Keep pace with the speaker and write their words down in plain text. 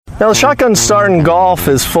Now, the shotgun start in golf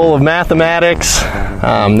is full of mathematics.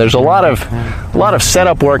 There's a lot of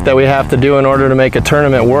setup work that we have to do in order to make a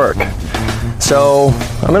tournament work. So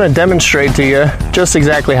I'm going to demonstrate to you just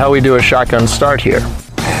exactly how we do a shotgun start here.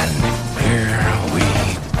 And here we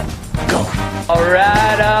go. All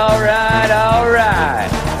right.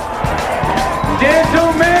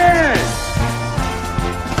 Gentlemen,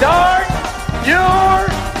 start your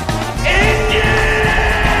engine!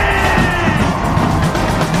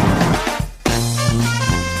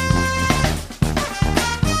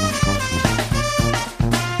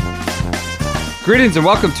 Greetings and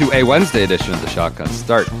welcome to a Wednesday edition of the Shotgun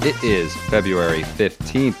Start. It is February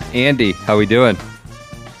 15th. Andy, how we doing?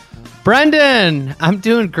 Brendan, I'm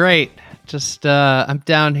doing great. Just I'm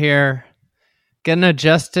down here getting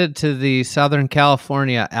adjusted to the Southern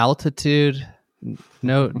California altitude.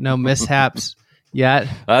 No mishaps yet.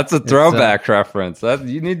 That's a throwback reference.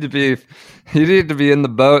 You need to be in the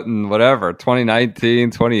boat in whatever 2019,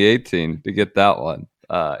 2018 to get that one.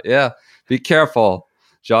 Yeah, be careful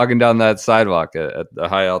jogging down that sidewalk at the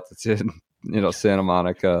high altitude, Santa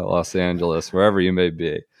Monica, Los Angeles, wherever you may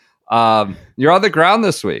be. You're on the ground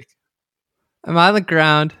this week. I'm on the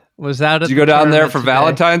ground. Was out. Did you go down there for today.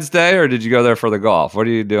 Valentine's Day, or did you go there for the golf? What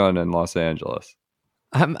are you doing in Los Angeles?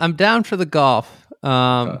 I'm down for the golf.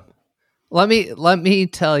 Okay. Let me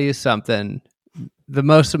tell you something. The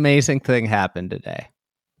most amazing thing happened today.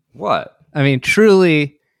 What? I mean,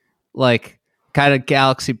 truly, like, kind of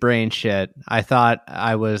galaxy brain shit. I thought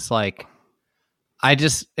I was like,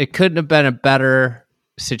 it couldn't have been a better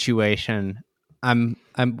situation. I'm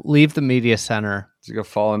leave the media center. Did you go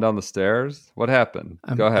falling down the stairs? What happened?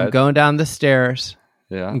 Go ahead. I'm going down the stairs.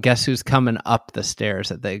 Yeah. And guess who's coming up the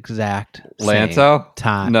stairs at the exact Lanto? same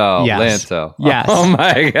time? No, yes. Lanto. Yes. Oh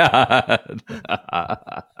my God.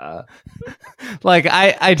 Like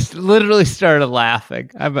I literally started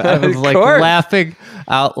laughing. I was like laughing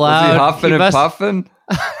out loud. Was he huffing and puffing?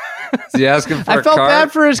 Is he asking for I a felt card?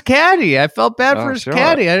 bad for his caddy. I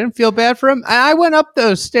didn't feel bad for him. And I went up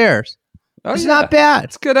those stairs. It's not bad.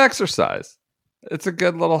 It's good exercise. It's a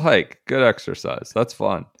good little hike. Good exercise. That's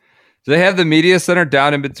fun. Do they have the media center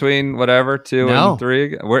down in between whatever 2 and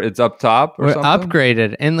 3? Where it's up top or We're something?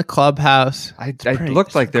 Upgraded in the clubhouse. I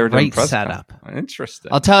looked like they were doing press setup.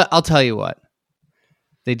 Interesting. I'll tell you what.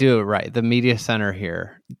 They do it right. The media center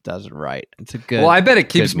here does it right. It's a good. Well, I bet it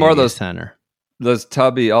keeps more of those center.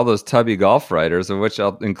 All those tubby golf writers, of which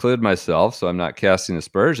I'll include myself, so I'm not casting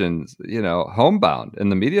aspersions, homebound in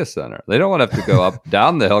the media center. They don't want to have to go up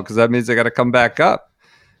down the hill because that means they got to come back up.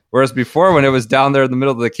 Whereas before, when it was down there in the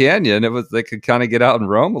middle of the canyon, they could kind of get out and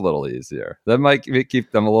roam a little easier. That might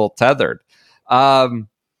keep them a little tethered. All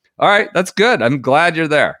right, that's good. I'm glad you're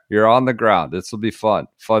there. You're on the ground. This will be fun.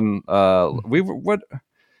 That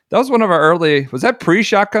was one of our early. Was that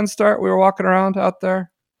pre-shotgun start? We were walking around out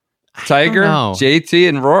there. Tiger, JT,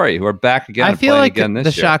 and Rory, who are back again. I feel like again this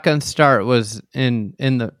the year. Shotgun start was in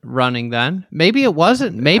the running then. Maybe it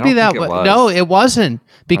wasn't. Maybe that was. No, it wasn't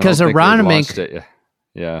because Aronimink.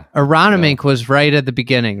 Yeah, Aronimink was right at the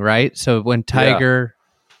beginning, right? So when Tiger,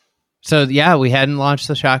 we hadn't launched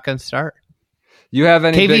the Shotgun start. You have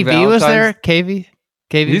any big KVV was there? KVV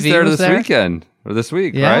He's there was this weekend or this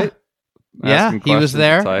week, yeah. right? Yeah, he was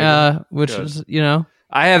there, which Good. was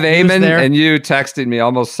I have Eamon and you texting me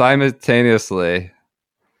almost simultaneously.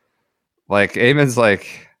 Like, Eamon's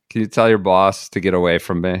like, can you tell your boss to get away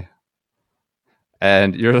from me?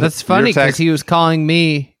 And that's funny because he was calling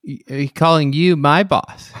you my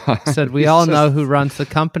boss. He said, we all know who runs the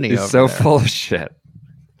company. He's over so there. full of shit.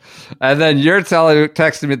 And then you're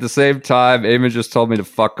texting me at the same time. Eamon just told me to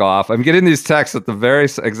fuck off. I'm getting these texts at the very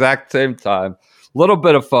exact same time. Little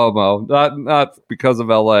bit of FOMO, not because of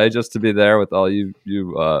LA, just to be there with all you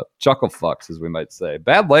chuckle fucks, as we might say.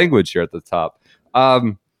 Bad language here at the top.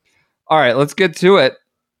 All right, let's get to it.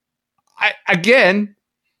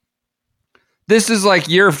 This is like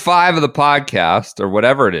year 5 of the podcast, or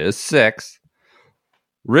whatever it is, 6.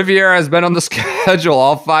 Riviera has been on the schedule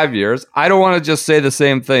all 5 years. I don't want to just say the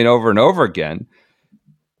same thing over and over again.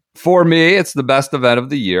 For me, it's the best event of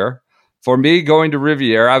the year. For me, going to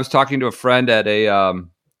Riviera, I was talking to a friend at a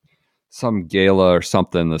some gala or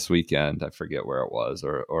something this weekend. I forget where it was,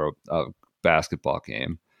 or a basketball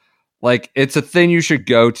game. Like, it's a thing you should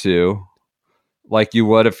go to, like you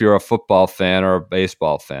would if you're a football fan or a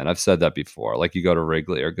baseball fan. I've said that before. Like, you go to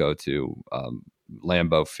Wrigley or go to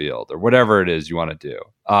Lambeau Field or whatever it is you want to do.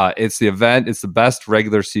 It's the event. It's the best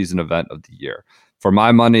regular season event of the year. For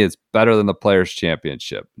my money, it's better than the Players'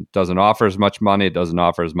 Championship. It doesn't offer as much money. It doesn't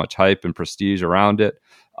offer as much hype and prestige around it.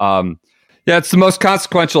 Yeah, it's the most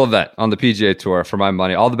consequential event on the PGA Tour for my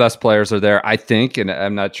money. All the best players are there, I think, and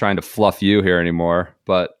I'm not trying to fluff you here anymore,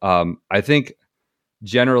 but I think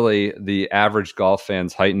generally the average golf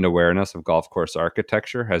fan's heightened awareness of golf course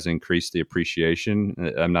architecture has increased the appreciation.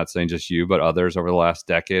 I'm not saying just you, but others over the last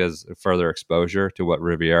decade as further exposure to what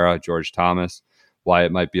Riviera, George Thomas, why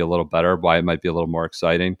it might be a little better, why it might be a little more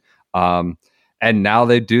exciting. And now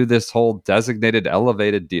they do this whole designated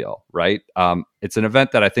elevated deal, right? It's an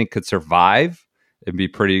event that I think could survive and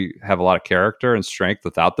have a lot of character and strength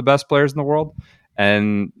without the best players in the world.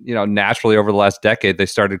 And, naturally over the last decade, they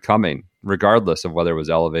started coming regardless of whether it was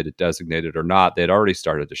elevated, designated or not. They'd already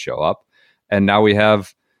started to show up. And now we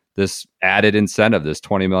have this added incentive, this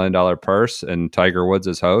 $20 million purse and Tiger Woods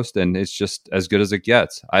as host. And it's just as good as it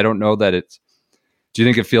gets. I don't know that do you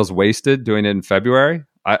think it feels wasted doing it in February?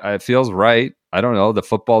 It feels right. I don't know. The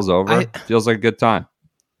football's over. Feels like a good time.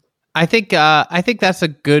 I think that's a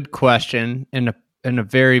good question and a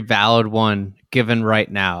very valid one given right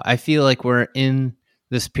now. I feel like we're in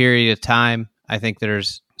this period of time. I think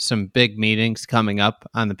there's some big meetings coming up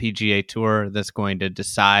on the PGA Tour that's going to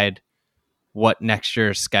decide what next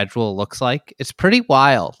year's schedule looks like. It's pretty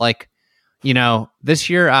wild. Like, this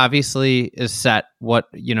year obviously is set what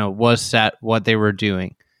they were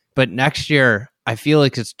doing. But next year, I feel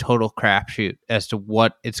like it's total crapshoot as to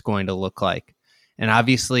what it's going to look like. And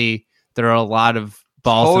obviously, there are a lot of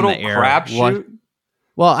balls in the air. Total crapshoot?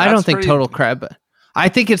 Well, I don't think total crap, but I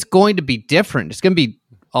think it's going to be different. It's going to be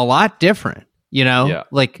a lot different, Yeah.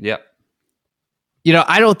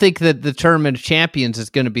 I don't think that the Tournament of Champions is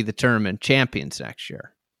going to be the Tournament of Champions next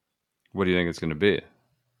year. What do you think it's going to be?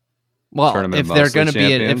 Well, Tournament if they're going to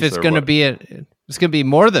be, it's going to be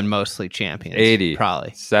more than mostly champions. 80,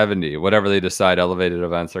 probably 70, whatever they decide elevated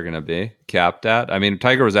events are going to be capped at. I mean,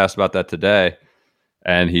 Tiger was asked about that today,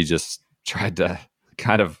 and he just tried to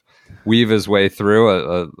kind of weave his way through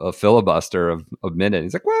a filibuster of a minute.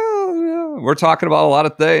 He's like, well, yeah, we're talking about a lot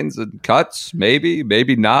of things and cuts,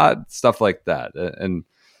 maybe not, stuff like that. And,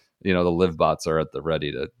 the live bots are at the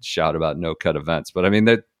ready to shout about no cut events. But I mean,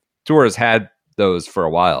 the tour has had those for a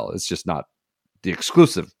while. It's just not the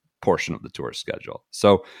exclusive portion of the tour schedule.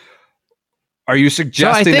 So are you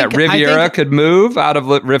suggesting that Riviera could move out of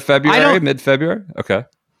mid-February? Okay.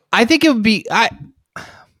 I think it would be,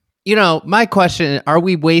 my question, are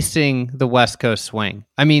we wasting the West Coast swing?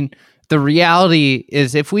 I mean, the reality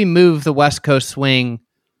is if we move the West Coast swing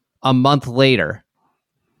a month later,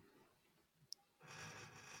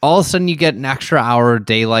 all of a sudden you get an extra hour of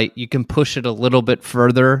daylight. You can push it a little bit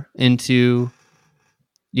further into,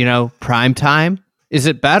 prime time. Is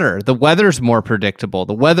it better? The weather's more predictable.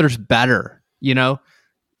 The weather's better.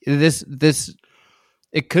 This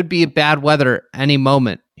it could be a bad weather any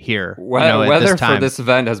moment here. Weather for this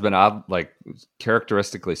event has been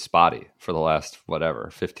characteristically spotty for the last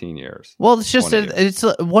 15 years. Well, it's just it's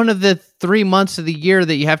one of the 3 months of the year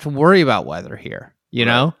that you have to worry about weather here.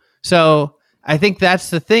 Know, so I think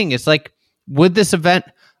that's the thing. It's like with this event.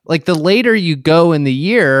 Like the later you go in the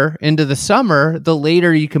year into the summer, the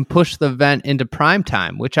later you can push the event into prime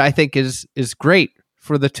time, which I think is great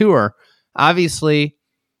for the tour. Obviously,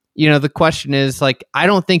 the question is like, I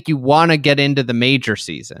don't think you want to get into the major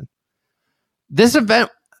season. This event,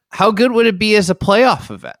 how good would it be as a playoff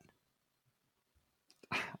event?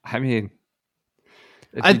 I mean,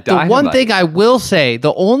 the one thing I will say,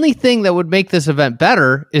 the only thing that would make this event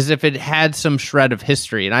better is if it had some shred of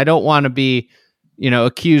history. And I don't want to be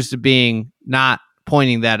accused of being not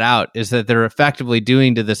pointing that out, is that they're effectively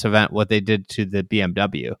doing to this event what they did to the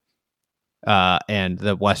BMW and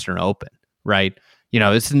the Western Open, right?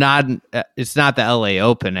 It's not the LA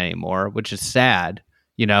Open anymore, which is sad,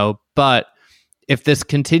 but if this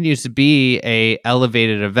continues to be a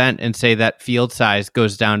elevated event and say that field size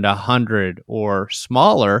goes down to 100 or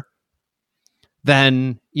smaller,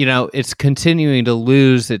 then, it's continuing to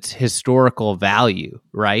lose its historical value,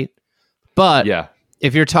 right? But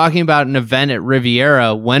if you're talking about an event at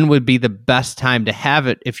Riviera, when would be the best time to have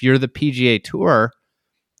it? If you're the PGA Tour,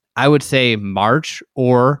 I would say March,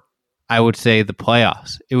 or I would say the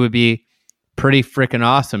playoffs. It would be pretty freaking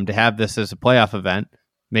awesome to have this as a playoff event.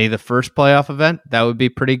 Maybe the first playoff event, that would be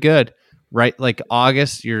pretty good, right? Like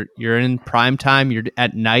August, you're in prime time, you're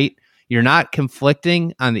at night. You're not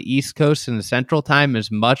conflicting on the East Coast and the Central Time as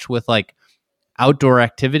much with like outdoor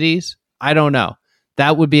activities. I don't know.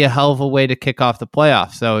 That would be a hell of a way to kick off the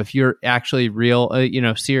playoffs. So if you're actually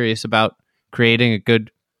serious about creating a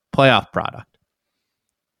good playoff product.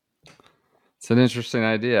 It's an interesting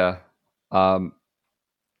idea.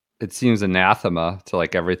 It seems anathema to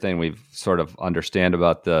like everything we've sort of understand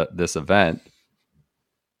about this event.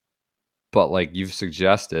 But like you've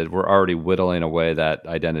suggested, we're already whittling away that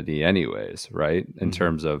identity anyways, right? In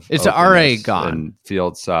terms of It's already openness gone. and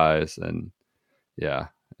field size. And yeah.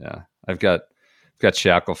 I've got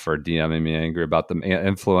Shackelford DMing me angry about the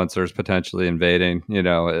influencers potentially invading,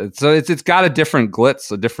 so it's got a different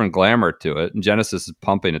glitz, a different glamour to it. And Genesis is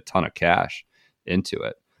pumping a ton of cash into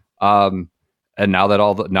it. And now that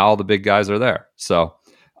all the big guys are there. So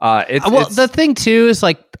it's the thing too is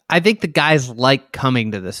like, I think the guys like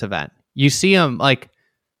coming to this event. You see them like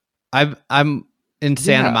I'm in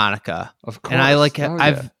Santa Monica, of course. And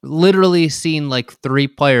I've literally seen like 3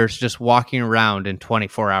 players just walking around in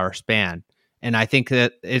 24-hour span. And I think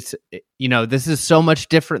that it's, this is so much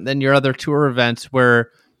different than your other tour events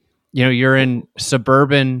where, you're in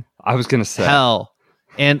suburban I was going to say hell.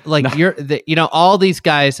 And like all these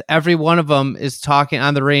guys, every one of them is talking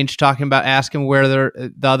on the range, talking about asking where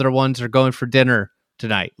the other ones are going for dinner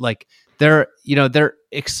tonight. Like they're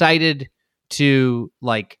excited to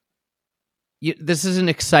like, this is an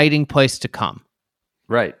exciting place to come.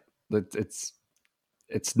 Right.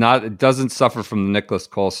 It's not, it doesn't suffer from the Nicholas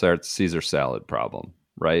Colsaert Caesar salad problem,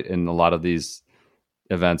 right? And a lot of these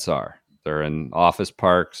events they're in office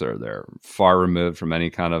parks or they're far removed from any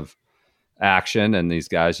kind of action. And these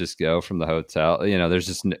guys just go from the hotel, there's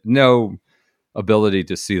just no ability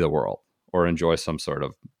to see the world or enjoy some sort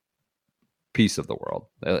of piece of the world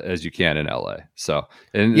as you can in LA. So,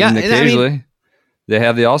 and occasionally they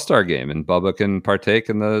have the All-Star game and Bubba can partake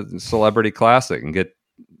in the Celebrity Classic and get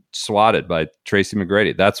swatted by Tracy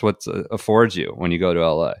McGrady. That's what affords you when you go to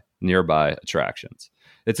LA, nearby attractions.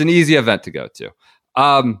 It's an easy event to go to.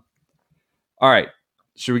 All right.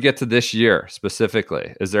 Should we get to this year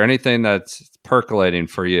specifically? Is there anything that's percolating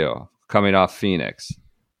for you coming off Phoenix?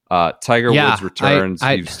 Tiger Woods returns.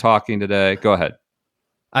 He was talking today. Go ahead.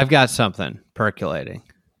 I've got something percolating.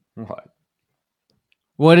 What?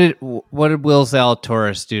 What did Will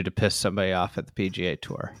Zalatoris do to piss somebody off at the PGA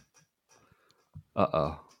Tour?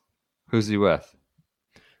 Uh-oh. Who's he with?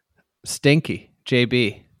 Stinky.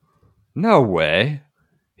 JB. No way.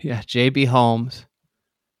 Yeah, JB Holmes,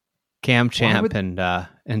 Cam Champ, and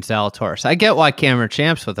Zalatoris. I get why Cameron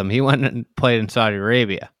Champ's with him. He went and played in Saudi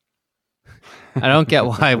Arabia. I don't get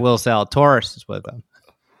why Will Zalatoris is with him.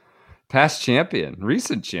 Past champion,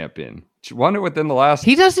 recent champion. Won it within the last...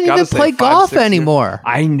 He doesn't even play golf anymore.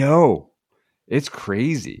 I know. It's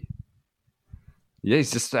crazy. Yeah,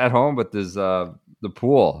 he's just at home with his the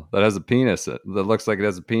pool that has a penis that looks like it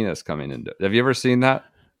has a penis coming into it. Have you ever seen that?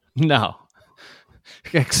 No.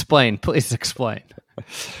 Explain. Please explain.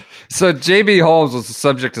 So JB Holmes was the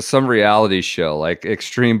subject of some reality show like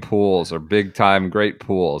Extreme Pools or Big Time Great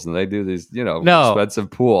Pools, and they do these,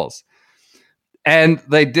 expensive pools. And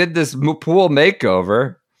they did this pool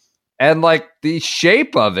makeover, and like the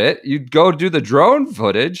shape of it, you'd go do the drone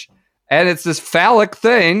footage, and it's this phallic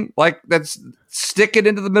thing like that's sticking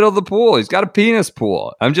into the middle of the pool. He's got a penis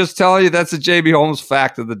pool. I'm just telling you, that's a JB Holmes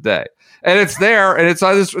fact of the day. And it's there, and it's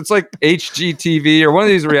on this. It's like HGTV or one of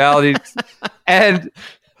these realities, and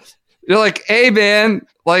you're like, "Hey, man!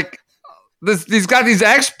 Like this, he's got these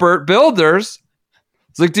expert builders."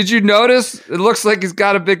 It's like, did you notice? It looks like he's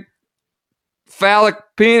got a big phallic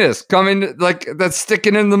penis coming, like that's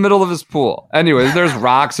sticking in the middle of his pool. Anyways, there's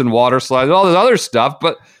rocks and water slides, and all this other stuff.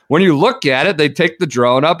 But when you look at it, they take the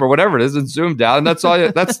drone up or whatever it is and zoom down. And that's all.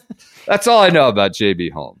 That's all I know about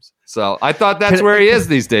JB Holmes. So I thought that's where he is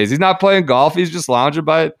these days. He's not playing golf. He's just lounging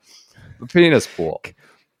by the penis pool.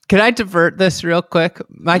 Can I divert this real quick?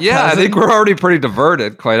 I think we're already pretty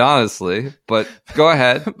diverted, quite honestly. But go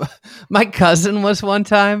ahead. My cousin was one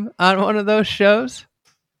time on one of those shows.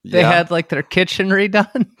 They had like their kitchen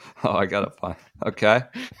redone. Oh, I gotta find. Okay.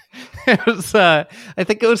 It was, I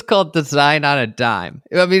think it was called Design on a Dime.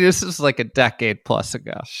 I mean, this was like a decade plus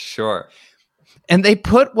ago. Sure. And they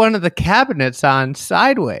put one of the cabinets on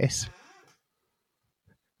sideways.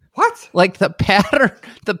 What? Like the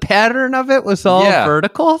pattern of it was all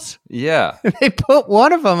verticals. Yeah. And they put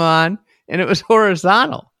one of them on, and it was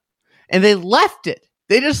horizontal. And they left it.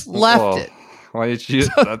 They just left it. Why did you?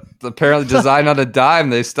 Apparently, Design on a Dime.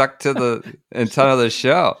 They stuck to the antenna of the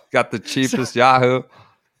show. Got the cheapest Yahoo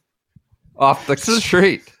off the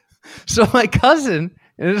street. So my cousin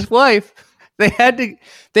and his wife,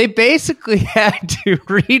 they basically had to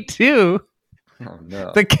redo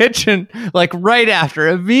the kitchen like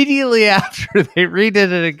immediately after they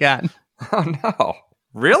redid it again. Oh no!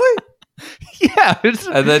 Really? Yeah. And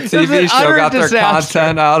the TV show got their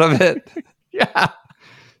content out of it. Yeah.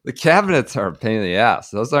 The cabinets are a pain in the ass.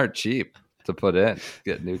 Those aren't cheap to put in.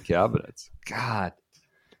 Get new cabinets. God,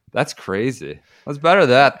 that's crazy. That's better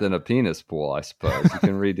that than a penis pool, I suppose. You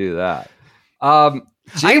can redo that.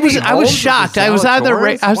 I was shocked. I was on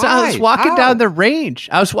the I was walking How? down the range.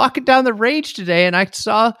 I was walking down the range today, and I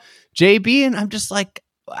saw JB, and I'm just like,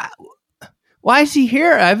 wow, why is he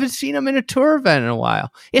here? I haven't seen him in a tour event in a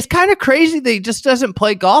while. It's kind of crazy that he just doesn't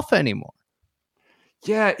play golf anymore.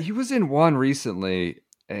 Yeah, he was in one recently,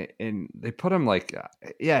 and they put him like,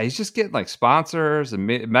 he's just getting like sponsors and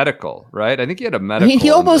medical, right? I think he had a medical. I mean, he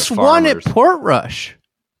almost won at Portrush.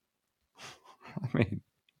 I mean,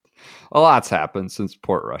 a lot's happened since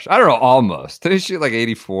Portrush. I don't know, almost. Did he shoot like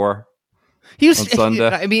 84? He was on Sunday.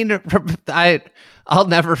 I mean, I'll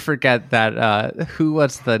never forget that. Who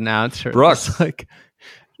was the announcer? Brooks. Like,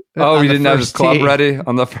 he didn't have his club ready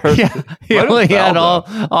on the first. Yeah, he only had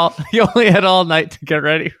all night to get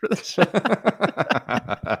ready for the show.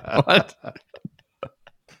 What?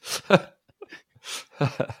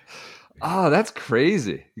 Oh, that's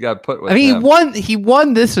crazy. You got put with. I mean, him. he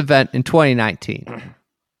won this event in 2019.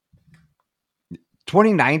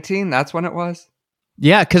 2019. That's when it was.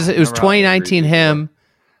 Yeah, because it was 2019. Him,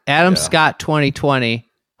 Adam Scott 2020,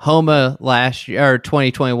 Homa last year, or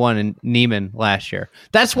 2021, and Neiman last year.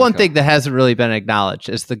 That's one thing that hasn't really been acknowledged.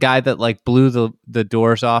 Is the guy that like blew the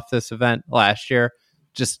doors off this event last year,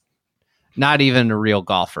 just not even a real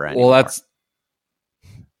golfer anymore. Well,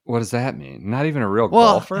 what does that mean? Not even a real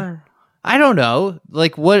golfer? I don't know.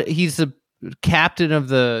 Like what? He's the captain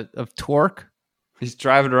of Torque. He's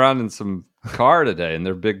driving around in some car today in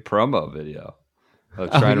their big promo video.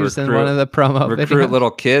 Trying to recruit, one of the promo recruit videos.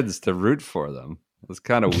 little kids to root for them. It's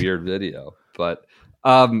kind of weird video, but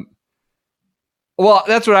well,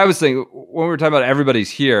 that's what I was saying when we were talking about everybody's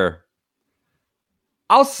here.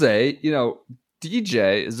 I'll say,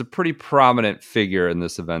 DJ is a pretty prominent figure in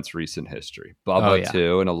this event's recent history. Bubba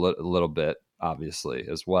too, and a little bit obviously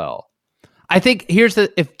as well. I think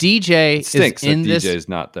if DJ it stinks is in that this, DJ's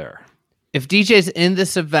not there. If DJ's in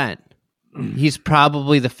this event, he's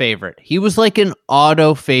probably the favorite. He was like an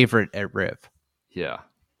auto favorite at Riv. Yeah.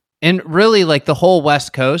 And really like the whole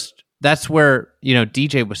West Coast, that's where,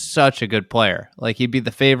 DJ was such a good player. Like he'd be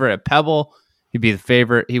the favorite at Pebble. He'd be the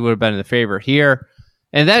favorite. He would have been the favorite here.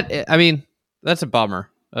 And that's a bummer.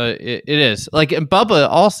 It is. Like, and Bubba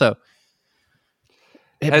also.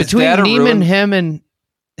 Between Neiman,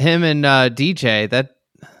 him and DJ,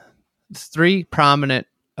 that's three prominent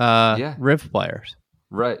Riv players.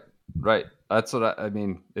 Right. That's what I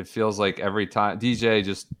mean. It feels like every time DJ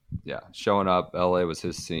just showing up. LA was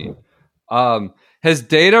his scene. Has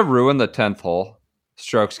data ruined the 10th hole?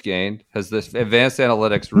 Strokes gained. Has this advanced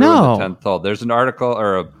analytics ruined the 10th hole? There's an article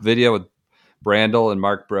or a video with Brandel and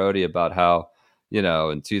Mark Brody about how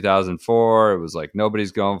in 2004 it was like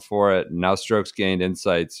nobody's going for it. And now Strokes gained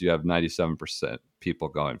insights. You have 97% people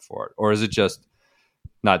going for it, or is it just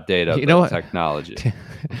not data, but technology?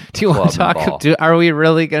 Do you want to talk? Are we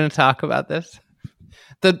really going to talk about this?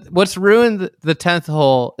 What's ruined the 10th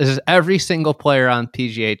hole is every single player on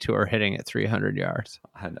PGA Tour hitting at 300 yards.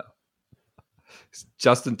 I know.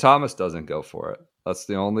 Justin Thomas doesn't go for it. That's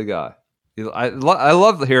the only guy. I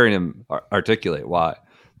love hearing him articulate why.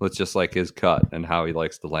 It's just like his cut and how he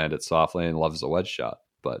likes to land it softly and loves the wedge shot.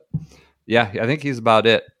 But yeah, I think he's about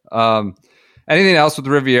it. Anything else with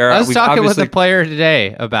Riviera? I was talking with a player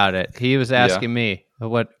today about it. He was asking me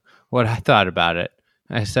what I thought about it.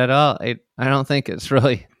 I said, I don't think it's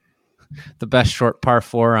really the best short par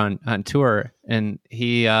 4 on tour. And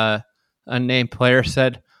he, unnamed player,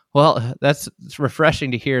 said, well, it's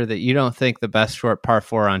refreshing to hear that you don't think the best short par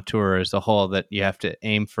 4 on tour is a hole that you have to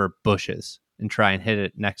aim for bushes and try and hit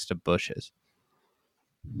it next to bushes.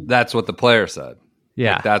 That's what the player said.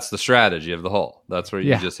 Yeah. Like, that's the strategy of the hole. That's where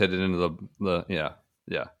you just hit it into the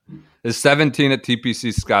yeah. Is 17 at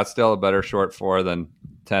TPC Scottsdale a better short 4 than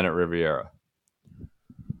 10 at Riviera?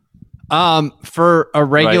 For a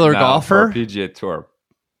regular golfer, for a PGA Tour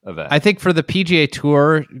event, I think for the PGA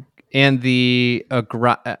Tour and the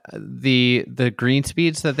green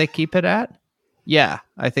speeds that they keep it at,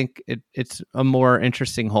 I think it's a more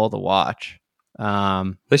interesting hole to watch.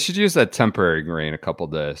 They should use that temporary green a couple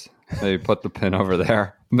days. Maybe put the pin over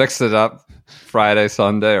there, mix it up Friday,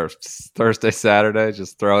 Sunday, or Thursday, Saturday.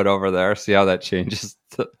 Just throw it over there. See how that changes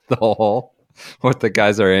the hole. What the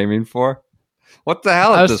guys are aiming for. What the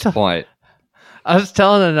hell at this point? I was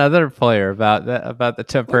telling another player about the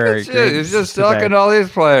temporary. He's just talking to all these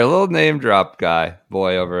players. Little name drop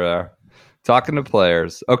boy over there, talking to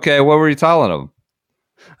players. Okay, what were you telling them?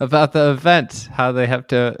 About the event, how they have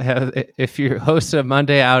to have, if you host a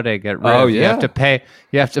Monday outing at Riv, you have to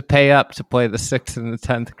pay up to play the 6th and the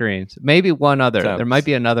 10th greens. Maybe one other. 10th. There might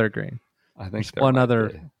be another green. I think one other.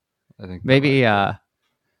 Be. I think maybe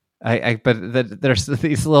There's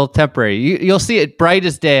these little temporary. You'll see it bright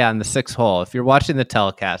as day on the 6th hole. If you're watching the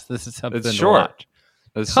telecast, this is something It's to short. watch.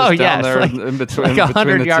 It's just down there like, in between, like in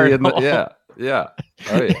between the 100-yard tee and the, hole. yeah.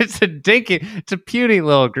 Oh, yeah. It's a puny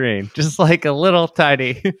little green, just like a little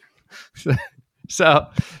tiny. so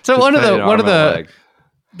one of the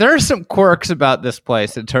there are some quirks about this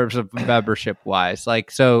place in terms of membership wise.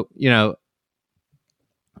 Like, so,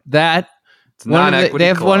 that It's non-equity they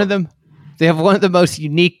have club. one of them. They have one of the most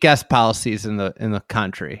unique guest policies in the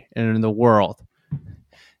country and in the world.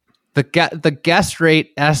 The guest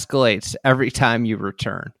rate escalates every time you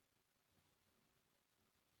return.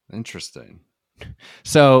 Interesting.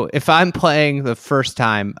 So if I'm playing the first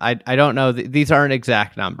time, I don't know. These aren't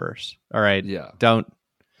exact numbers. All right. Yeah.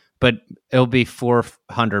 But it'll be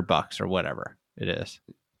 $400 or whatever it is.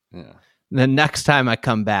 Yeah. The next time I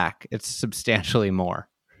come back, it's substantially more.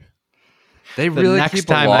 They really next keep a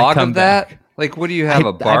time I log come of that? back. Like, what do you have, a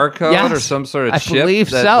I- barcode yes, or some sort of I chip believe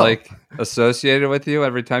that's so. like associated with you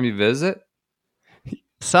every time you visit?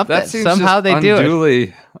 Something That seems somehow just they do it.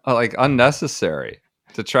 unduly like unnecessary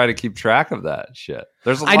to try to keep track of that shit.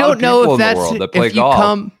 There's a lot I don't of people know if in that's the world that play if you golf.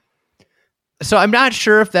 come. So I'm not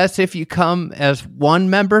sure if that's if you come as one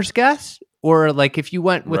member's guest or like if you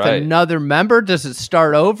went with Right. another member, does it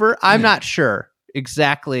start over? I'm not sure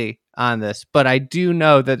exactly on this, but I do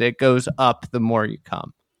know that it goes up the more you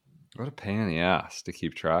come. What a pain in the ass to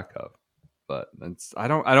keep track of. But I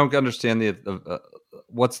don't understand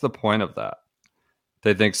what's the point of that?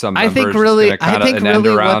 They think some I members think is really- gonna I kinda think an end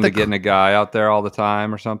really what around the to getting a guy out there all the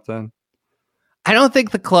time or something. I don't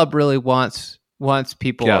think the club really wants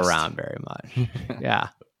people Guest. around very much. Yeah.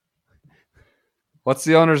 What's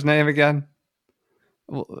the owner's name again?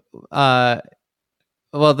 Well,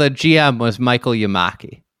 the GM was Michael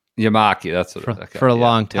Yamaki. Yamaki. That's what For a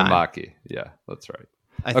long time. Yamaki. Yeah, that's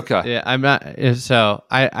right. Okay. Yeah, I'm not. So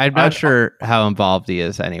I'm not sure how involved he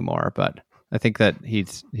is anymore, but I think that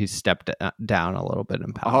he's stepped down a little bit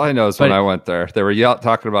in power. All I know is when I went there, they were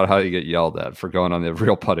talking about how you get yelled at for going on the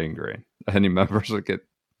real putting green. Any members would get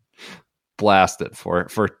blasted for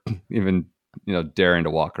even daring to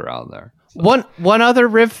walk around there. So, One other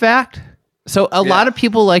Riv fact. So a lot of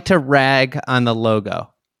people like to rag on the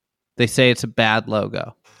logo. They say it's a bad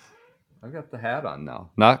logo. I've got the hat on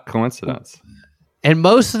now. Not coincidence. And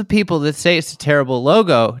most of the people that say it's a terrible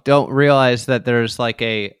logo don't realize that there's like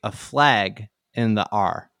a flag in the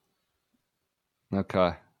R. Okay.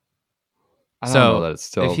 I don't So know that it's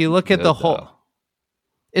still if you look at good, the whole, though.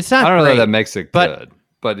 it's not I don't know great. that makes it but good,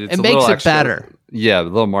 but it's it a makes little it extra, better. Yeah, a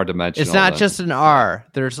little more dimensional. It's not than- just an R.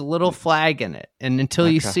 There's a little flag in it. And until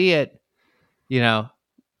you Okay. see it, All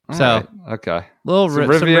so right, okay. little Some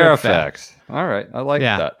Riv- some Riviera Riv facts. facts. All right, I like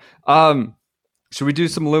Yeah. that. Should we do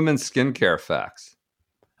some Lumen skincare facts?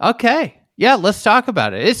 Okay. Yeah, let's talk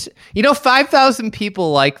about it. It's 5,000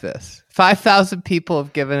 people like this. 5,000 people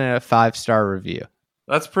have given it a 5-star review.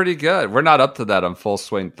 That's pretty good. We're not up to that on Full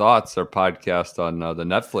Swing Thoughts, our podcast on the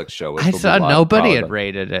Netflix show. which I will be saw live nobody probably. had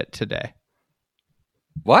rated it today.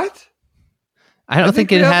 What? I don't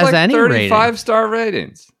think it we have has like any rating. 35-star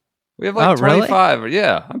ratings. We have like Oh, really? 25.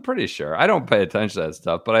 Yeah, I'm pretty sure. I don't pay attention to that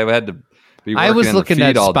stuff, but I had to be working I was in looking the feed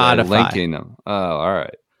at all day, Spotify. linking them. Oh, all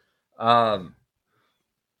right. God,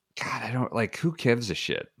 I don't like. Who gives a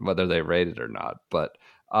shit whether they rate it or not? But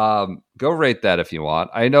go rate that if you want.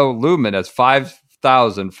 I know Lumen has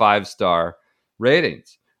 5,000 5-star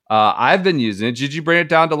ratings. I've been using it. Did you bring it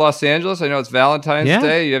down to Los Angeles? I know it's Valentine's Yeah.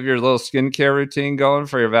 Day. You have your little skincare routine going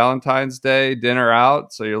for your Valentine's Day dinner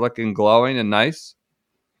out, so you're looking glowing and nice.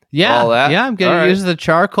 Yeah, all that? yeah. I'm going All to right. use the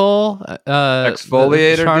charcoal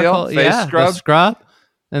Exfoliator deal? Face the scrub? scrub,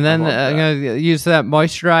 and then I love I'm going to use that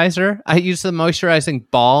moisturizer. I use the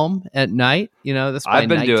moisturizing balm at night. That's my I've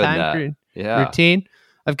been doing nighttime that. Yeah. routine.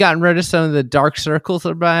 I've gotten rid of some of the dark circles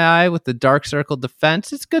in my eye with the dark circle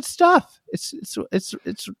defense. It's good stuff.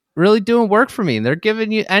 It's really doing work for me. They're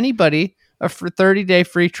giving anybody a 30-day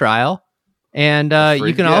free trial, and free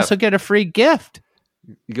you can gift. also get a free gift.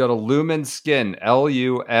 You go to Lumen Skin,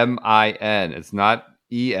 LUMIN. It's not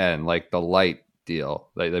EN like the light deal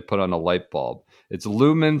they put on a light bulb. It's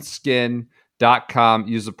lumenskin.com.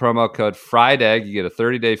 Use the promo code FRIEDEGG. You get a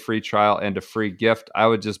 30-day free trial and a free gift. I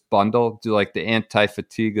would just do like the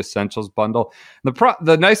anti-fatigue essentials bundle.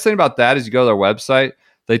 The nice thing about that is you go to their website,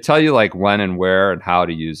 they tell you like when and where and how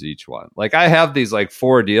to use each one. Like I have these like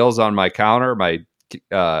 4 deals on my counter, my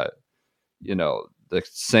the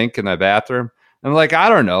sink in my bathroom. I'm like, I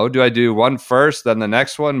don't know. Do I do one first, then the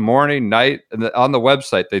next one, morning, night? And on the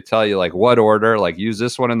website, they tell you like what order, like use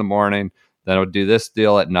this one in the morning, then I'll do this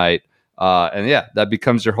deal at night. And yeah, that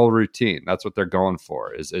becomes your whole routine. That's what they're going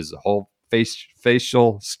for is a whole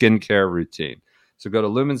facial skincare routine. So go to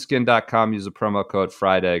lumenskin.com, use the promo code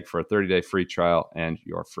FRIEDEGG for a 30-day free trial and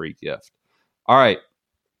your free gift. All right.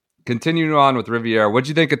 Continuing on with Riviera. What'd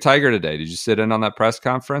you think of Tiger today? Did you sit in on that press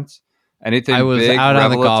conference? Anything I was big, out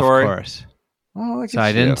on the golf revelatory? course. Oh, So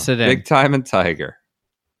I didn't sit in. Big time in Tiger.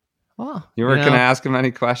 Well, You weren't going to ask him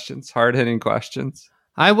any questions? Hard-hitting questions?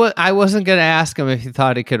 I wasn't going to ask him if he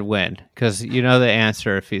thought he could win, because you know the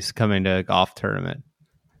answer if he's coming to a golf tournament.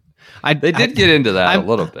 They did get into that a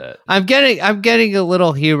little bit. I'm getting a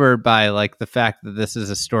little humored by like the fact that this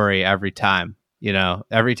is a story every time. You know,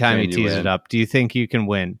 every time he tees it up. Do you think you can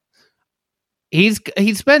win? He's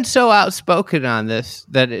been so outspoken on this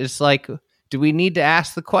that it's like, do we need to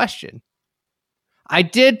ask the question? I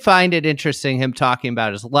did find it interesting him talking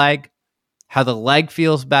about his leg, how the leg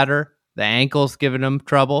feels better, the ankle's giving him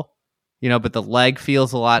trouble, you know, but the leg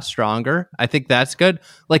feels a lot stronger. I think that's good.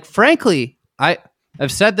 Like, frankly, I've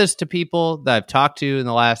said this to people that I've talked to in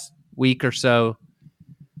the last week or so.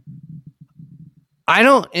 I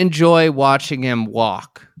don't enjoy watching him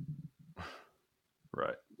walk.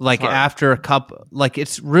 Right. Like after a couple, like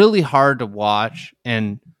it's really hard to watch,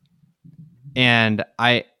 and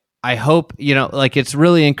I hope, you know, like it's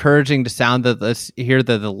really encouraging to sound that hear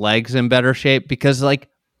that the leg's in better shape, because like,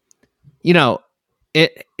 you know,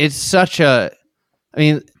 it's such a, I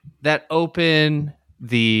mean, that Open,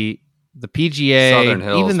 the PGA, Southern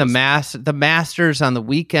Hills, even the Masters on the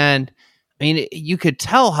weekend. I mean, you could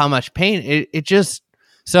tell how much pain it just.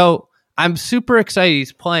 So I'm super excited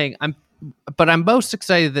he's playing. But I'm most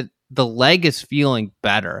excited that the leg is feeling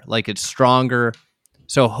better, like it's stronger.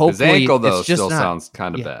 So hopefully, his ankle though it's just still sounds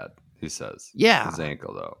kind of bad. He says, yeah, his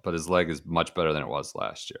ankle though, but his leg is much better than it was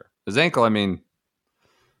last year. His ankle, I mean,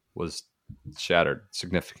 was shattered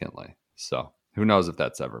significantly. So who knows if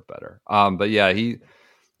that's ever better? But yeah, he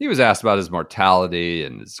was asked about his mortality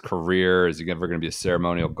and his career. Is he ever going to be a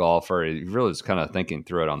ceremonial golfer? He really was kind of thinking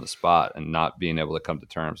through it on the spot and not being able to come to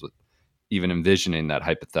terms with even envisioning that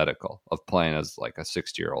hypothetical of playing as like a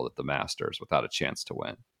 60-year-old at the Masters without a chance to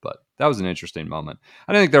win. But that was an interesting moment.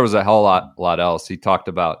 I didn't think there was a whole lot else. He talked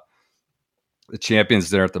about the Champions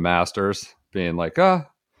Dinner at the Masters being like,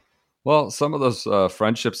 well, some of those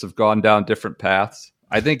friendships have gone down different paths.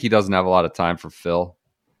 I think he doesn't have a lot of time for Phil.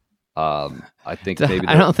 I think maybe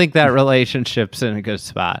I don't think that relationship's in a good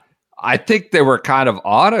spot. I think they were kind of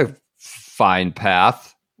on a fine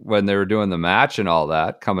path when they were doing the match and all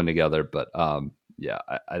that coming together. But yeah,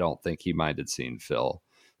 I don't think he minded seeing Phil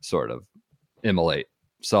sort of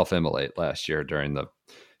self-immolate last year during the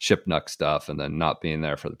Shipnuck stuff and then not being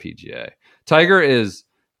there for the PGA. Tiger is,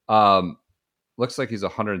 looks like he's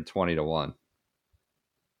 120-1.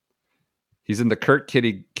 He's in the Kurt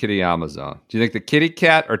Kitayama zone. Do you think the kitty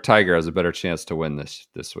cat or Tiger has a better chance to win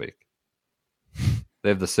this week? They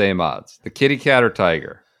have the same odds. The kitty cat or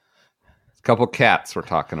Tiger? A couple cats we're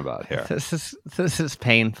talking about here. This is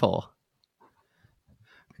painful.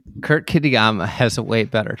 Kurt Kitayama has a way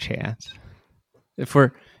better chance. If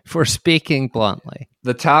we're speaking bluntly.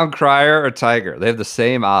 The town crier or Tiger? They have the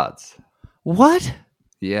same odds. What?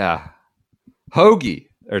 Yeah. Hoagie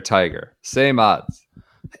or Tiger? Same odds.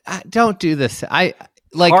 Don't do this. I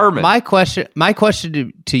like Harmon. My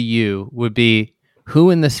question to you would be, who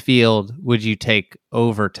in this field would you take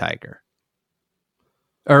over Tiger?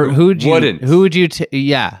 Or who would you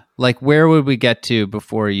yeah, like where would we get to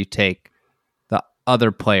before you take the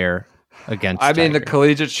other player against I mean, Tiger? the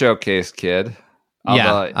Collegiate Showcase kid.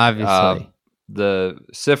 Yeah, obviously. The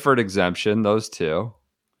Sifford exemption, those two.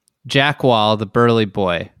 Jack Wall, the burly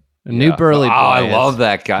boy. New burly boy. I love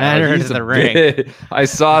that guy. Entered the ring. I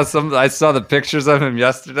saw the pictures of him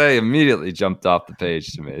yesterday. Immediately jumped off the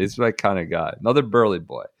page to me. He's my kind of guy. Another burly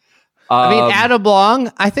boy. I mean, Adam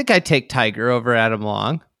Long. I think I'd take Tiger over Adam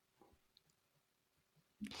Long.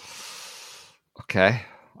 Okay.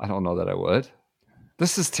 I don't know that I would.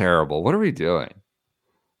 This is terrible. What are we doing?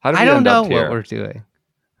 How did we I don't end know up here? what we're doing.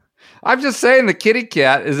 I'm just saying the kitty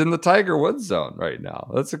cat is in the Tiger Woods zone right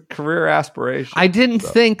now. That's a career aspiration. I didn't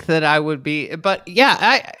think that I would be, but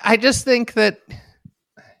yeah, I just think that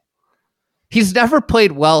he's never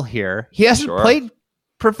played well here. He hasn't played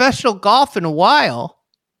professional golf in a while.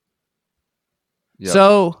 Yep.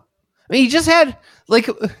 So, I mean, he just had like,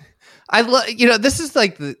 this is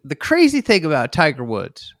like the crazy thing about Tiger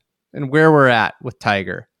Woods and where we're at with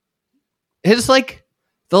Tiger. It's like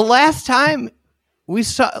the last time we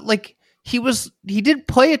saw, like, he didn't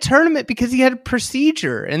play a tournament because he had a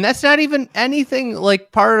procedure, and that's not even anything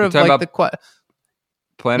like part of like the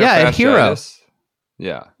plantar fasciitis.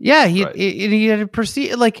 Yeah. He had a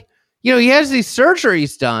procedure, like, you know, he has these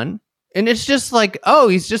surgeries done, and it's just like, oh,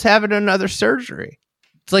 he's just having another surgery.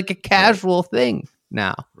 It's like a casual thing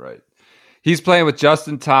now. Right. He's playing with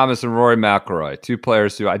Justin Thomas and Rory McIlroy, two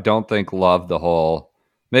players who I don't think love the whole.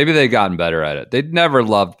 Maybe they've gotten better at it. They'd never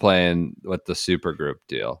loved playing with the super group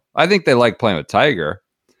deal. I think they like playing with Tiger,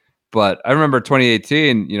 but I remember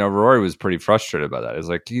 2018. Rory was pretty frustrated by that. It was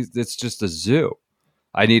like it's just a zoo.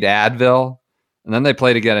 I need Advil, and then they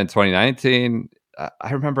played again in 2019.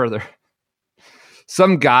 I remember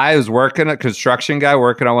some guy who's a construction guy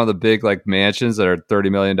working on one of the big like mansions that are $30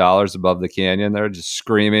 million above the canyon. They're just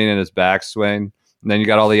screaming in his backswing. And then you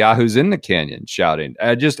got all the Yahoos in the canyon shouting.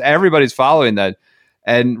 Just everybody's following that.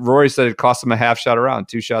 And Rory said it cost him a half shot around,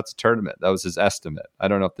 2 shots a tournament. That was his estimate. I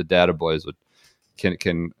don't know if the data boys can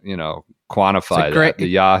quantify that. The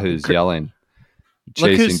Yahoos yelling,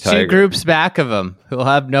 chasing Look who's Tiger. 2 groups back of him. Who'll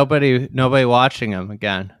have nobody watching him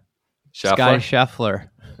again. Scotty Scheffler.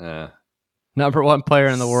 Yeah. Number 1 player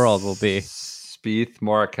in the world will be Spieth,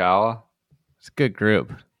 Morikawa. It's a good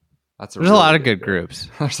group. There's a lot of good groups.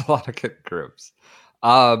 There's a lot of good groups.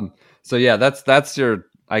 So yeah, that's your,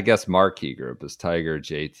 I guess, marquee group is Tiger,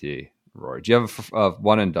 JT, Rory. Do you have a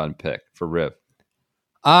one and done pick for Riv?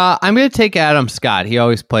 I'm going to take Adam Scott. He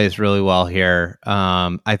always plays really well here.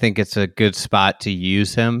 I think it's a good spot to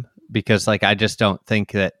use him because, I just don't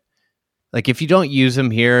think that, if you don't use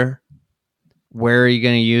him here, where are you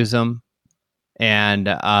going to use him? And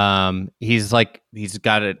he's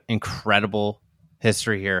got an incredible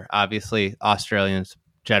history here. Obviously, Australians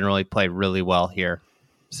generally play really well here,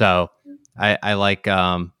 so I like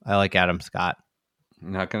Adam Scott.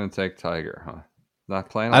 Not going to take Tiger, huh? Not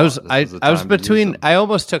playing. I was between. I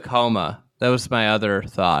almost took Homa. That was my other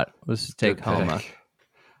thought. Was to take Homa.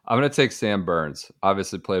 I'm going to take Sam Burns.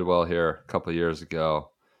 Obviously played well here a couple of years ago.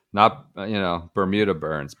 Not Bermuda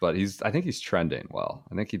Burns, but I think he's trending well.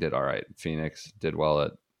 I think he did all right. Phoenix did well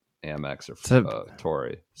at Amex or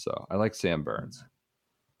Torrey. So I like Sam Burns.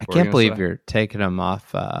 I can't believe you're taking him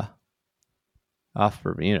off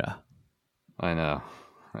Bermuda. I know.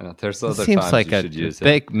 There's other seems times like you a should use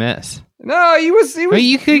big him. miss. No, he was.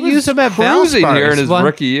 You could use him at cruising Valspar. here in his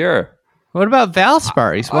rookie year. What about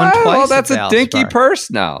Valspar? He's won twice. Well, that's a dinky Valspar. purse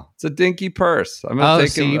now. It's a dinky purse. I'm gonna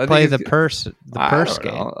take so him. you play the purse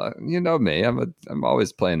game. You know me. I'm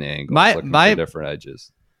always playing the angles, looking for different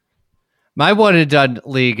edges. My one and done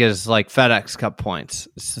league is like FedEx Cup points.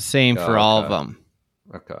 It's the same for all of them.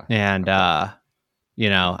 Okay. And I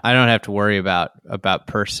don't have to worry about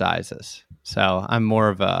purse sizes. So I'm more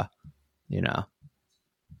of a,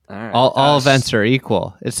 all events are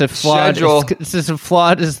equal. It's a flawed. It's as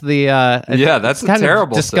flawed as the. That's kind a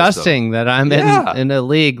terrible. Of disgusting system. that I'm in a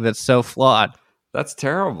league that's so flawed. That's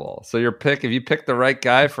terrible. So if you pick the right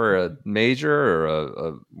guy for a major or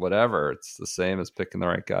a whatever, it's the same as picking the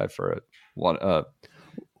right guy for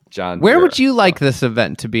John. Where would you like this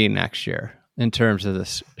event to be next year in terms of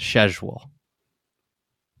this schedule?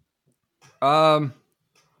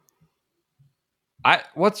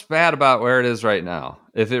 What's bad about where it is right now?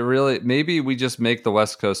 If it really, maybe we just make the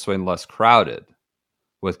West Coast swing less crowded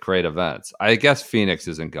with great events. I guess Phoenix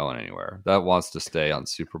isn't going anywhere. That wants to stay on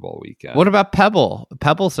Super Bowl weekend. What about Pebble?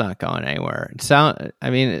 Pebble's not going anywhere. It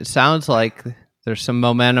sounds like there's some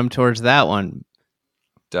momentum towards that one.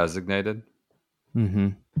 Designated. Mm-hmm.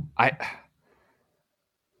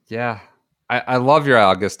 I love your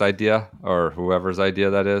August idea or whoever's idea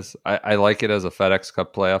that is. I like it as a FedEx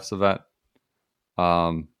Cup playoffs event.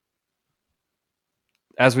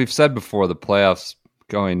 As we've said before, the playoffs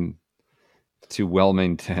going to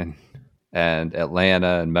Wilmington and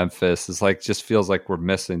Atlanta and Memphis is just feels like we're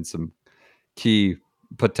missing some key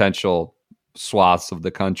potential swaths of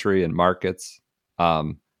the country and markets.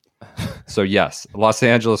 So yes, Los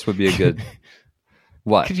Angeles would be a good.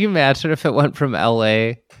 What? Could you imagine if it went from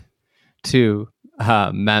LA to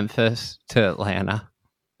Memphis to Atlanta?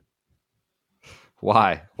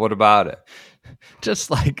 Why? What about it? Just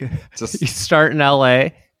you start in LA,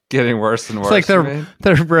 getting worse and worse. It's like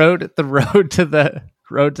the road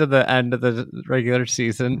to the end of the regular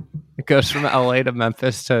season. It goes from LA to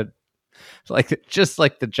Memphis to just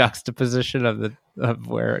the juxtaposition of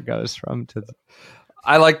where it goes from to.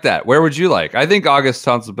 I like that. Where would you like? I think August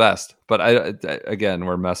sounds the best, but again,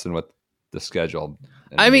 we're messing with the schedule.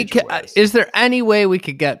 Is there any way we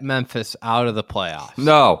could get Memphis out of the playoffs?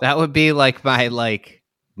 No, that would be my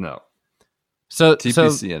no. So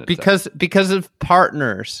TPC because of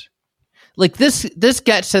partners, this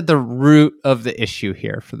gets at the root of the issue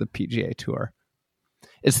here for the PGA Tour.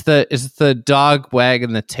 It's the dog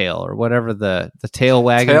wagging the tail or whatever the tail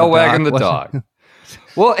wagging the dog.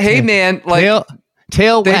 Well, hey man,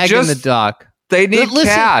 tail wagging the dog. They need Listen,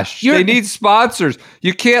 cash. you're- They need sponsors.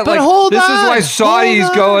 You can't But like. hold This on, is why Saudis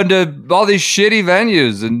hold go on. into all these shitty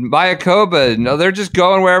venues and Mayakoba. No, they're just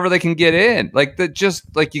going wherever they can get in. Like that,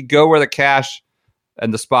 just like you go where the cash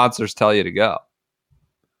and the sponsors tell you to go.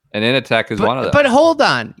 And Initech is one of them. But hold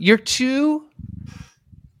on,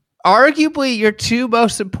 arguably your two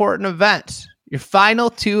most important events, your final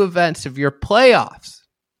two events of your playoffs,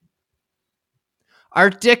 are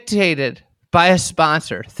dictated by a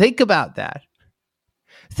sponsor. Think about that.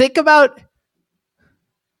 Think about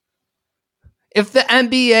if the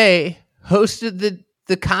NBA hosted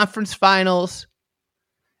the conference finals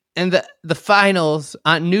and the finals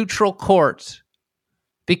on neutral courts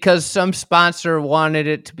because some sponsor wanted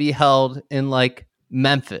it to be held in like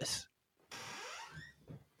Memphis.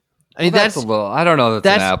 I mean, that's a little. I don't know.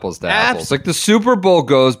 That's an apples to apples. Like the Super Bowl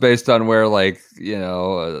goes based on where, like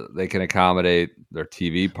they can accommodate their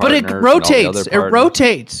TV partners. But it rotates. It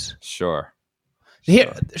rotates. Sure.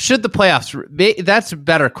 Here, should the playoffs? That's a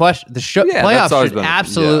better question. The playoffs should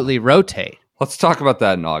absolutely rotate. Let's talk about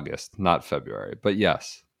that in August, not February. But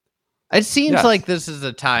yes, it seems like this is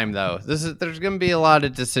the time, though. There's going to be a lot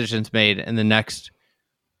of decisions made in the next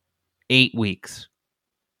 8 weeks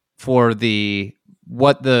for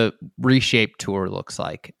what the reshaped tour looks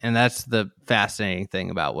like, and that's the fascinating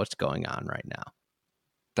thing about what's going on right now.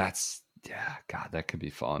 God, that could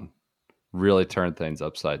be fun. Really turn things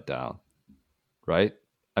upside down. Right?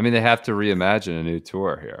 I mean, they have to reimagine a new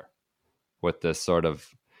tour here with this sort of.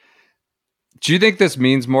 Do you think this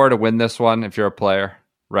means more to win this one if you're a player?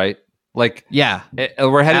 Right? Like, yeah,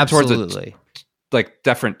 we're headed absolutely. towards like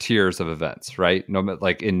different tiers of events, right? No,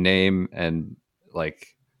 like in name and like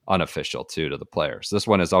unofficial too to the players. This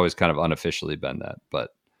one has always kind of unofficially been that, but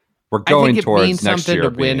we're going towards means next something year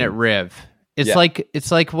to win at Riv.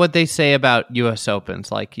 It's like what they say about U.S.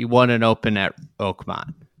 Opens. Like you won an Open at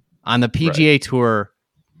Oakmont. On the PGA Tour,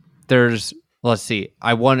 there's, let's see,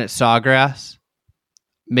 I won at Sawgrass.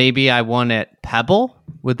 Maybe I won at Pebble.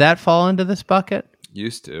 Would that fall into this bucket?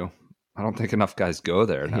 Used to. I don't think enough guys go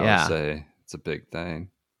there now to say it's a big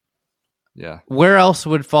thing. Yeah. Where else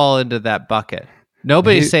would fall into that bucket?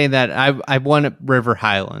 Nobody's saying that. I won at River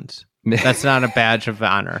Highlands. That's not a badge of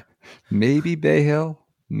honor. Maybe Bay Hill.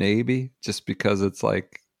 Maybe. Just because it's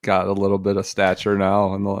like got a little bit of stature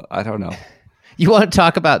now. And I don't know. You want to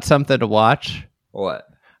talk about something to watch? What?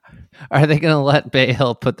 Are they going to let Bay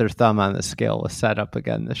Hill put their thumb on the scale with setup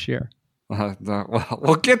again this year? Well,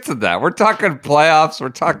 we'll get to that. We're talking playoffs. We're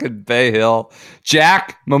talking Bay Hill.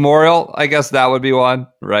 Jack Memorial. I guess that would be one,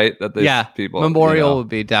 right? That people. Memorial would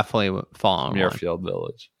be definitely falling. Muirfield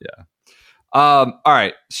Village. Yeah. All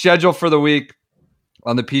right. Schedule for the week.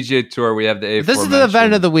 On the PGA Tour, we have the A4. This is the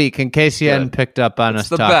event of the week, in case you hadn't picked up on us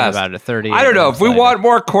talking about it 30 I don't know. If we want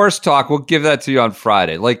more course talk, we'll give that to you on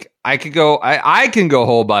Friday. Like, I can go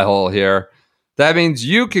hole by hole here. That means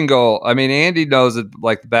you can go. I mean, Andy knows it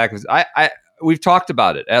like the back of his. We've talked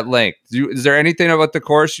about it at length. Is there anything about the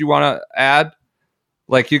course you want to add?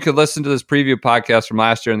 Like, you could listen to this preview podcast from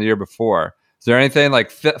last year and the year before. Is there anything like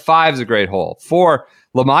 5's a great hole? 4,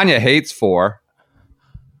 LaMagna hates 4.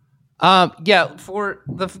 For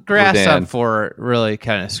the grass on 4 really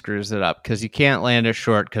kind of screws it up because you can't land it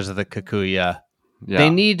short because of the Kikuya. Yeah. They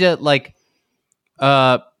need to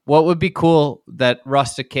what would be cool that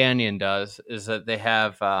Rustic Canyon does is that they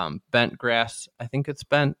have bent grass. I think it's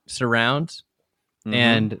bent surrounds,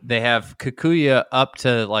 and they have Kikuya up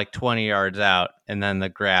to like 20 yards out, and then the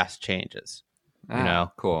grass changes.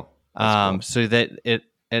 Cool. Cool. So that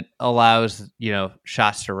it allows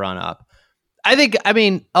shots to run up. I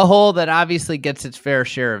mean, a hole that obviously gets its fair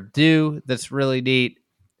share of due that's really neat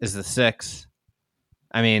is the 6.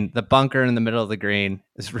 I mean, the bunker in the middle of the green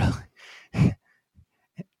is really...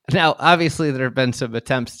 Now, obviously, there have been some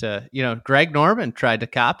attempts to, Greg Norman tried to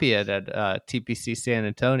copy it at TPC San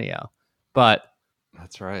Antonio. But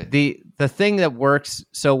that's right. The thing that works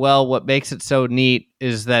so well, what makes it so neat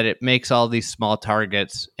is that it makes all these small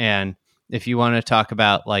targets. And if you want to talk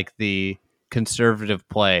about like the conservative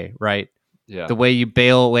play, right? Yeah. The way you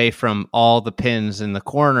bail away from all the pins in the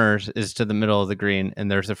corners is to the middle of the green,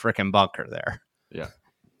 and there's a freaking bunker there. Yeah.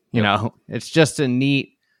 You know, it's just a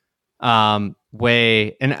neat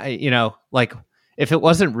way. And, like if it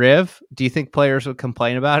wasn't Riv, do you think players would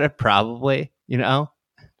complain about it? Probably,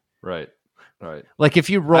 Right. Like if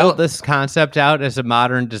you rolled this concept out as a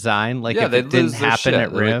modern design, like if it didn't happen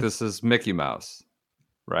at Riv. Like, this is Mickey Mouse,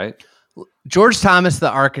 right? George Thomas,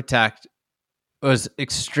 the architect, was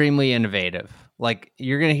extremely innovative. Like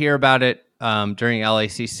you're going to hear about it during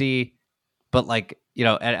LACC, but like,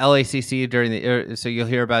 at LACC so you'll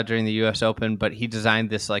hear about it during the US Open, but he designed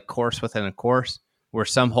this like course within a course where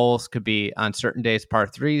some holes could be on certain days par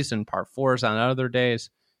threes and par fours on other days,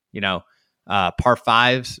 par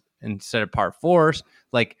fives instead of par fours.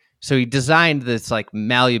 Like, so he designed this like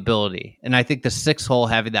malleability. And I think the 6th hole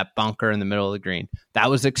having that bunker in the middle of the green, that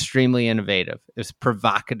was extremely innovative. It was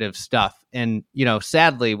provocative stuff. And,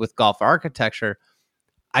 sadly with golf architecture,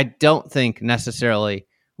 I don't think necessarily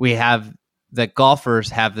that golfers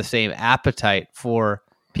have the same appetite for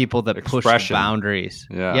people that push the boundaries.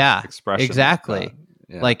 Yeah, expression. Exactly.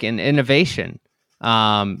 Like an innovation.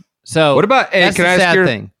 So what about, that's can the I ask sad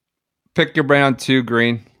thing. Pick your brain on 2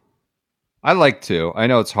 green? I like 2. I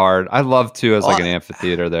know it's hard. I love 2 as like an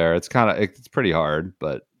amphitheater there. It's it's pretty hard,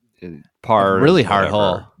 but par really hard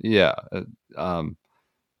hole. Yeah.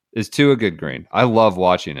 Is 2 a good green? I love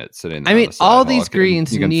watching it sitting there. I mean, all these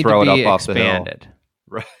greens need to be expanded.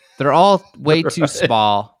 Right. They're all way too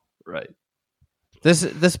small. Right.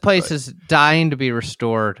 This place is dying to be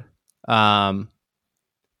restored. But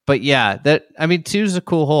yeah, 2 is a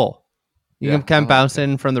cool hole. You can kind of bounce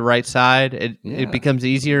in from the right side. It becomes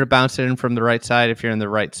easier to bounce in from the right side if you're in the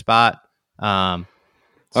right spot. All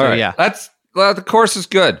right. Yeah, the course is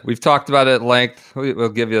good. We've talked about it at length. We'll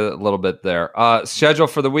give you a little bit there. Schedule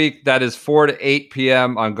for the week, that is 4 to 8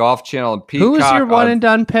 p.m. on Golf Channel and Peacock. Who was your one and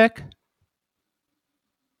done pick?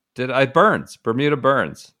 Bermuda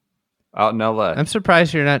Burns, out in LA. I'm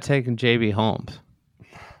surprised you're not taking JB Holmes.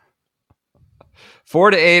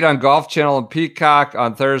 4 to 8 on Golf Channel and Peacock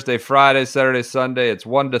on Thursday, Friday, Saturday, Sunday. It's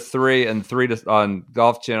 1 to 3 and 3 to on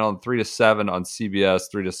Golf Channel and 3 to 7 on CBS,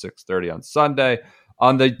 3 to 6:30 on Sunday.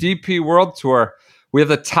 On the DP World Tour, we have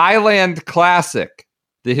the Thailand Classic,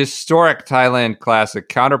 the historic Thailand Classic,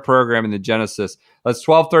 counter program in the Genesis. That's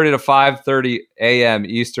 12:30 to 5:30 a.m.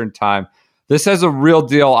 Eastern Time. This has a real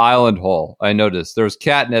deal island hole. I noticed there's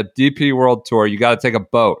catnip. DP World Tour. You got to take a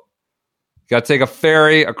boat. You got to take a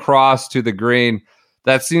ferry across to the green.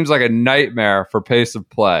 That seems like a nightmare for pace of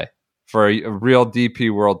play for a real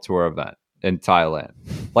DP World Tour event in Thailand.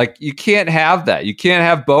 Like, you can't have that. You can't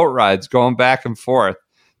have boat rides going back and forth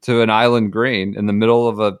to an island green in the middle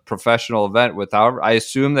of a professional event without, I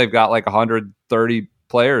assume they've got like 130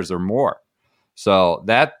 players or more. So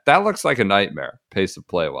that looks like a nightmare pace of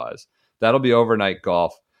play wise. That'll be overnight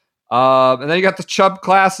golf. And then you got the Chubb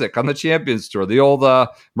Classic on the Champions Tour, the old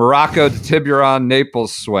Morocco to Tiburon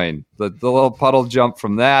Naples swing, the little puddle jump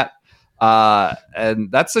from that.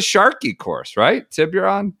 And that's a Sharky course, right?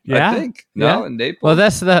 Tiburon, yeah. I think. No, in Naples. Well,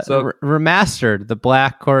 that's the remastered. The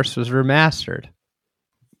black course was remastered.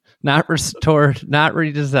 Not restored, not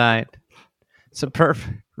redesigned. It's a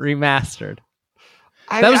perfect remastered.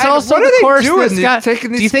 That was also the course that's got.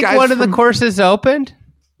 Do you think one of the courses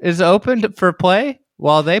is opened for play?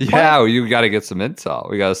 While they play? Yeah, you got to get some intel.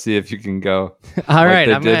 We got to see if you can go. All right,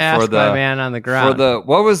 I'm going to ask my man on the ground. For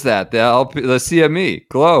what was that? The CME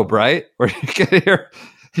Globe, right? Where you can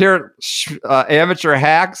hear amateur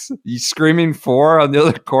hacks screaming for on the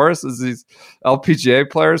other course as these LPGA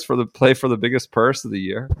players play for the biggest purse of the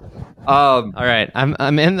year. All right,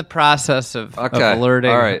 I'm in the process of alerting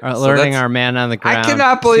our man on the ground. I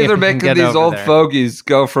cannot believe they're making these old fogies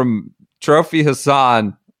go from Trophy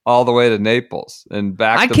Hassan all the way to Naples and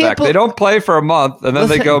back to back. They don't play for a month, and then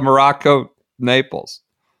they go Morocco, Naples,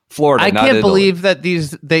 Florida. I not can't Italy. believe that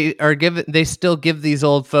they still give these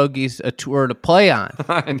old fogies a tour to play on.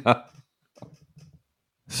 I know.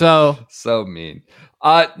 So mean.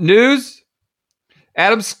 News: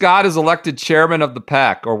 Adam Scott is elected chairman of the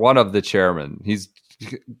pack, or one of the chairmen. He's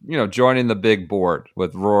joining the big board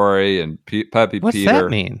with Rory and Pepe What's Peter. What's that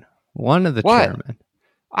mean? One of the chairmen.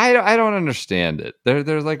 I don't understand it.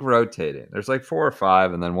 They're like rotating. There's like 4 or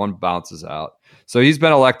 5, and then one bounces out. So he's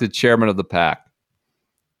been elected chairman of the pack.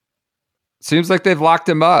 Seems like they've locked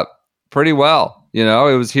him up pretty well. It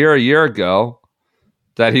was here a year ago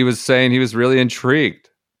that he was saying he was really intrigued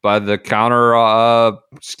by the counter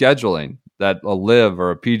scheduling that a LIV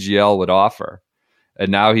or a PGL would offer. And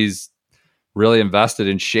now he's really invested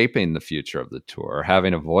in shaping the future of the tour,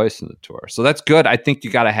 having a voice in the tour. So that's good. I think you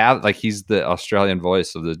got to have, he's the Australian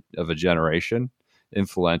voice of a generation,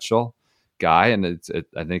 influential guy. And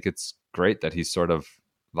I think it's great that he's sort of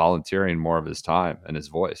volunteering more of his time and his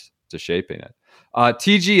voice to shaping it.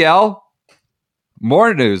 TGL,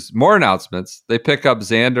 more news, more announcements. They pick up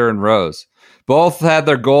Xander and Rose. Both had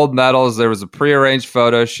their gold medals. There was a prearranged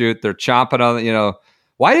photo shoot. They're chomping on,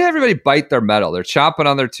 why did everybody bite their medal? They're chomping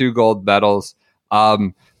on their 2 gold medals.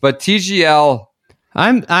 But TGL,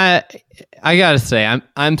 I gotta say,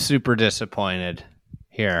 I'm super disappointed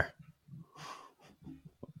here.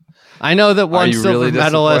 I know that one silver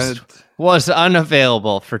medalist was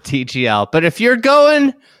unavailable for TGL, but if you're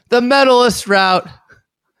going the medalist route,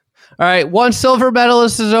 All right, one silver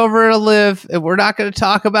medalist is over to live, and we're not going to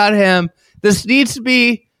talk about him. This needs to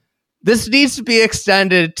be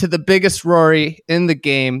extended to the biggest Rory in the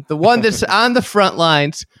game, the one that's on the front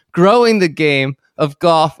lines, growing the game of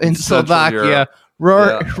golf in Slovakia,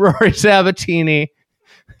 Rory Sabatini.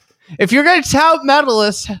 If you're going to tout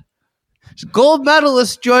medalists, gold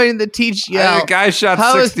medalists joining the TGL. The guy shot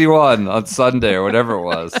 61 on Sunday or whatever it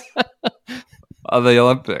was on the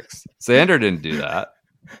Olympics. Xander didn't do that.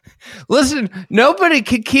 Listen, nobody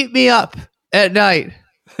can keep me up at night.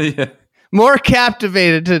 Yeah. More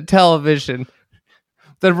captivated to television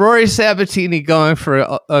than Rory Sabatini going for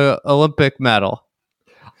an Olympic medal.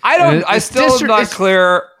 I still am not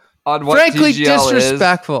clear on what frankly TGL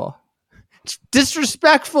disrespectful. It's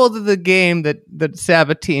disrespectful to the game that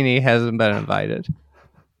Sabatini hasn't been invited.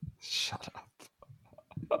 Shut up.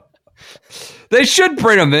 They should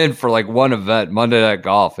bring him in for like one event, Monday Night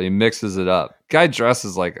Golf, and he mixes it up. Guy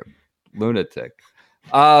dresses like a lunatic.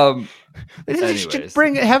 They should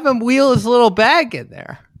have him wheel his little bag in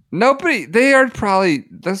there.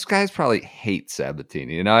 Those guys probably hate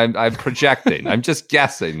Sabatini. You know, I'm projecting. I'm just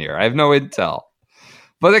guessing here. I have no intel.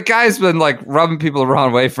 But the guy's been like rubbing people the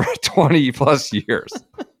wrong way for 20 plus years.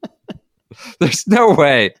 There's no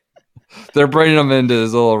way they're bringing him into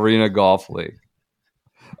this little arena golf league.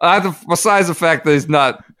 Besides the fact that he's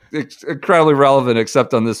not incredibly relevant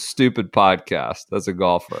except on this stupid podcast as a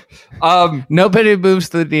golfer. Nobody moves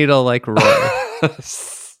the needle like Roy.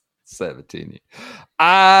 Sabatini.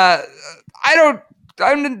 I'm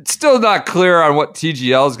still not clear on what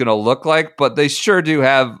TGL is going to look like, but they sure do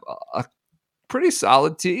have a pretty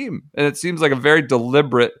solid team. And it seems like a very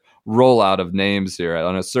deliberate rollout of names here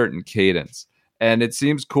on a certain cadence. And it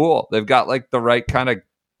seems cool. They've got like the right kind of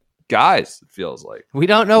guys, it feels like. We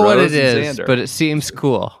don't know what it is, Xander. but it seems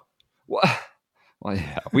cool. Well,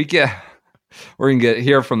 yeah, we're gonna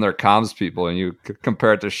hear from their comms people, and you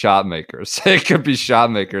compare it to shot makers. It could be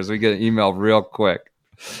shot makers. We get an email real quick.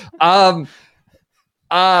 Nobody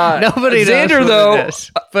Xander, knows what though, it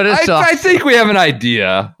is, but it's awesome. I think we have an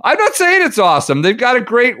idea. I'm not saying it's awesome. They've got a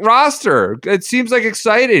great roster. It seems like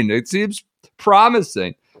exciting. It seems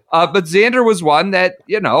promising. But Xander was one that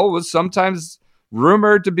was sometimes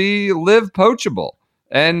rumored to be live poachable.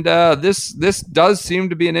 And this does seem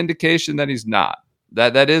to be an indication that he's not.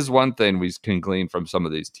 That is one thing we can glean from some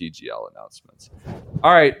of these TGL announcements.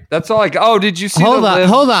 All right, that's all I got. Oh, did you see? Hold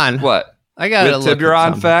on. What? I got it.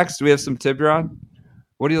 Tiburon facts. Do we have some Tiburon?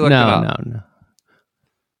 What are you looking up? No.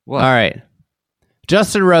 What? All right.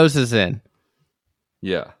 Justin Rose is in.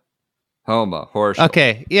 Yeah. Homa, Horschel.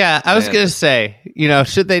 Okay. Yeah, I was gonna say,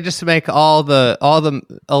 should they just make all the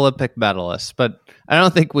Olympic medalists? But I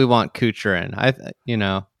don't think we want Kuchar in.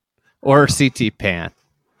 Or CT Pan.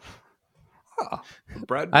 Oh,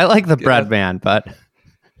 bread. I like the bread man, but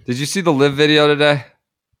did you see the live video today?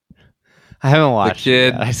 I haven't watched the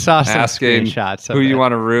kid it yet. I saw some asking screenshots of who it. you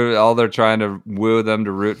want to root. All they're trying to woo them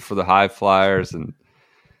to root for the high flyers. And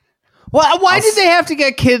why did they have to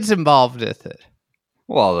get kids involved with it?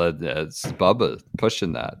 Well, it's Bubba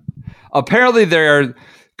pushing that. Apparently, they're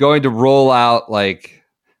going to roll out, like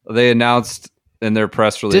they announced in their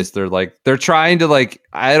press release. They're trying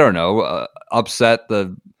to upset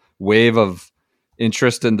the wave of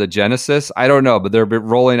interest in the Genesis. I don't know, but they're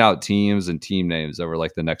rolling out teams and team names over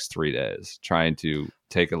like the next 3 days, trying to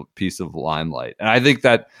take a piece of limelight. And I think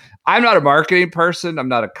that I'm not a marketing person. I'm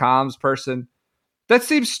not a comms person. That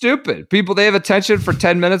seems stupid. People, they have attention for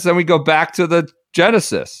 10 minutes, then we go back to the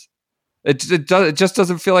Genesis. It just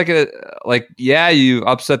doesn't feel like it. Like, yeah, you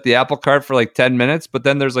upset the apple cart for like 10 minutes, but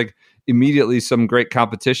then there's like immediately some great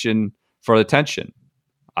competition for attention.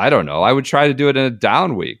 I don't know. I would try to do it in a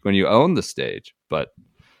down week when you own the stage, but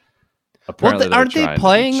apparently aren't they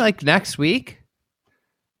playing like next week?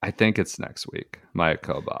 I think it's next week.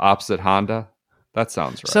 Mayakoba opposite Honda. That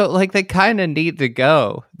sounds right. So like they kind of need to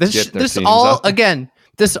go. This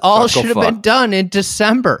all should have been done in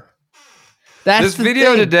December. This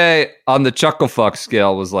video today on the chuckle fuck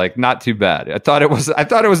scale was like not too bad. I thought it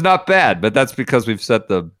was not bad, but that's because we've set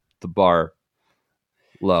the bar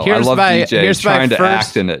low. I love DJ trying to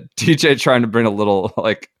act in it. DJ trying to bring a little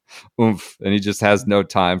like oomph, and he just has no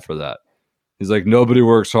time for that. He's like, nobody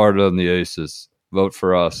works harder than the aces. Vote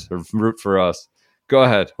for us or root for us. Go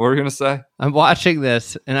ahead. What were you going to say? I'm watching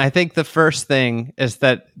this, and I think the first thing is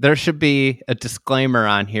that there should be a disclaimer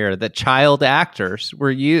on here that child actors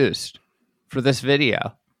were used for this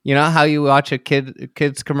video. You know how you watch a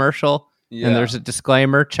kid's commercial and there's a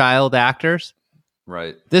disclaimer, child actors?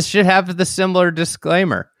 Right. This should have the similar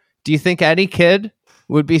disclaimer. Do you think any kid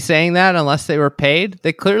would be saying that unless they were paid?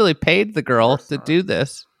 They clearly paid the girl to do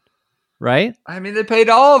this. right? I mean, they paid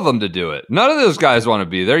all of them to do it. None of those guys want to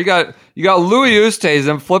be there. You got Louis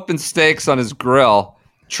Oosthuizen flipping steaks on his grill,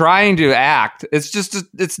 trying to act.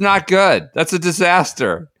 It's not good. That's a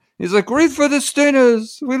disaster. He's like, root for the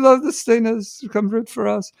Stingers. We love the Stingers. Come root for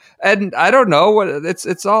us. And I don't know what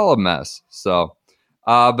it's all a mess. So,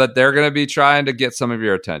 but they're going to be trying to get some of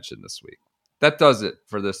your attention this week. That does it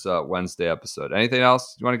for this Wednesday episode. Anything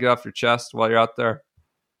else you want to get off your chest while you're out there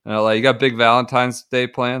in LA? You got big Valentine's Day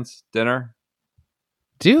plans? Dinner?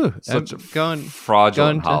 Dude, Such a going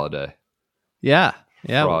fraudulent holiday. Yeah.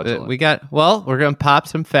 Fraudulent. We're going to pop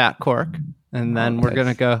some fat cork, and then we're going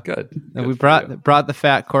to go. Good. And we brought the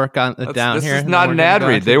fat cork down here. This is not an ad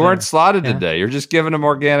read. They weren't slotted today. You're just giving them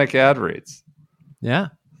organic ad reads. Yeah.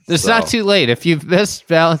 It's not too late. If you've missed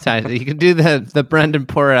Valentine's Day, you can do the Brendan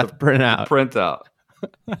Porath printout.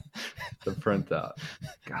 The printout.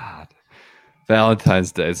 God.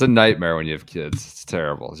 Valentine's Day. It's a nightmare when you have kids. It's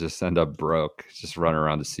terrible. Just end up broke. Just run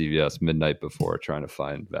around to CVS midnight before trying to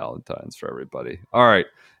find Valentine's for everybody. All right.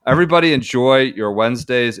 Everybody enjoy your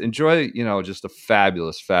Wednesdays. Enjoy, just a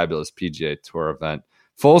fabulous, fabulous PGA Tour event.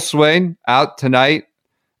 Full swing out tonight,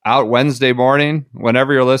 out Wednesday morning,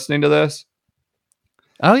 whenever you're listening to this.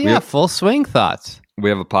 Oh yeah, full swing thoughts.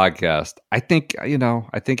 We have a podcast. I think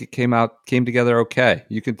it came together okay.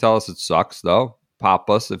 You can tell us it sucks though. Pop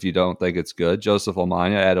us if you don't think it's good. Joseph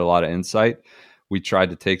Lamagna added a lot of insight. We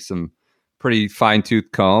tried to take some pretty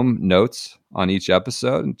fine-tooth comb notes on each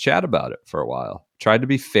episode and chat about it for a while. Tried to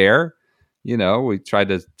be fair. We tried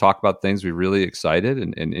to talk about things we really excited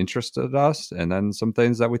and interested us, and then some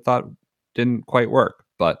things that we thought didn't quite work.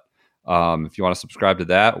 But if you want to subscribe to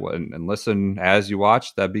that and listen as you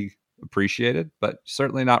watch, that'd be appreciated, but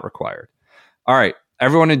certainly not required. All right.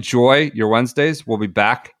 Everyone enjoy your Wednesdays. We'll be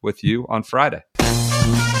back with you on Friday.